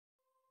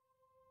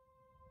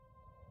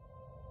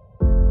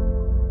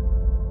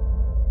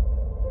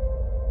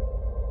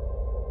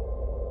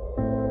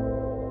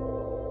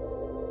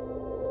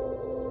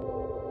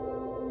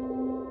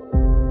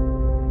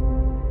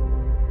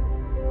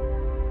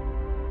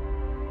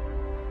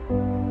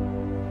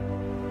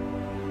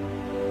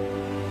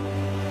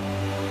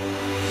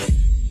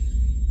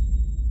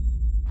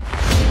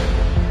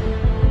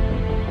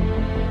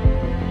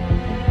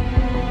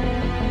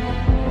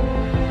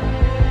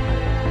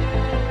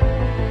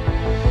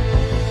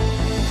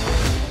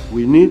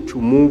We need to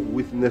move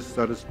with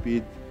necessary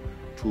speed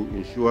to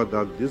ensure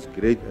that these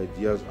great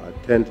ideas are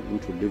turned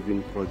into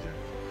living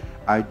projects.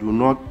 I do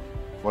not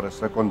for a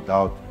second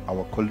doubt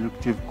our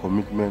collective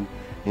commitment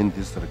in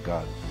this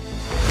regard.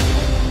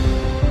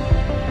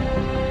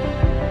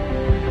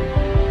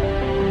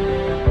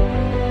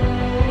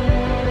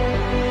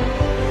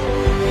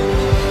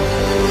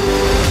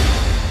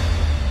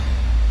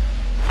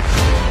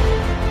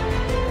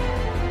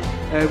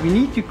 We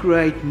need to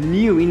create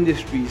new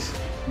industries,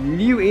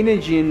 new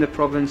energy in the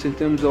province in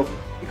terms of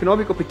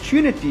economic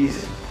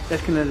opportunities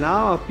that can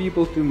allow our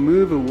people to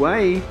move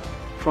away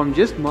from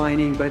just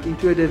mining but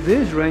into a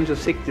diverse range of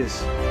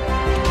sectors.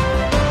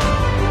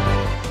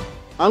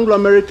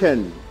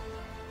 Anglo-American,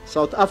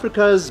 South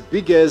Africa's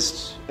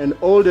biggest and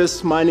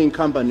oldest mining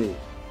company,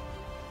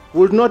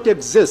 would not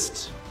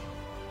exist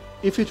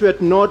if it were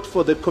not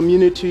for the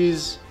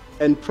communities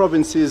and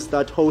provinces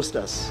that host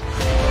us.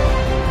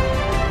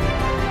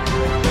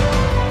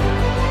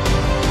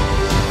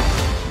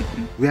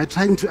 We are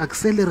trying to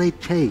accelerate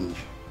change.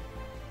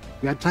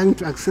 We are trying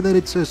to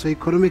accelerate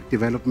socio-economic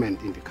development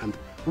in the country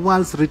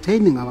whilst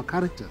retaining our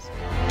characters.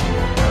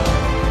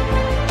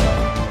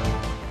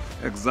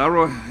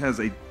 Exxaro has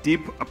a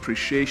deep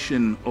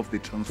appreciation of the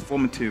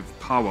transformative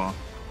power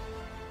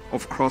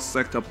of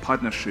cross-sector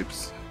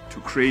partnerships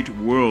to create a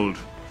world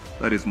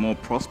that is more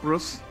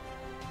prosperous,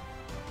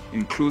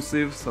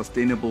 inclusive,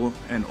 sustainable,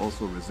 and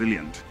also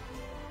resilient.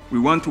 We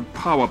want to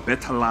power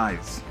better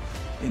lives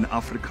in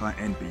Africa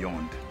and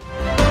beyond.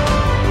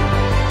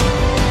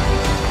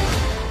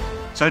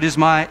 So it is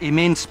my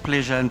immense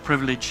pleasure and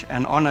privilege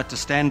and honor to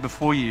stand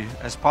before you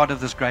as part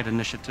of this great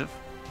initiative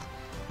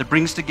that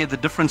brings together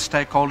different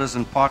stakeholders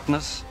and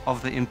partners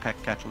of the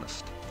Impact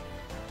Catalyst,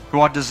 who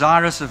are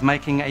desirous of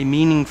making a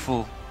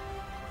meaningful,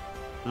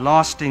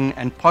 lasting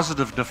and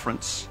positive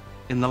difference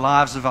in the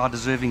lives of our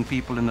deserving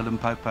people in the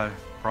Limpopo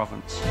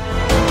province.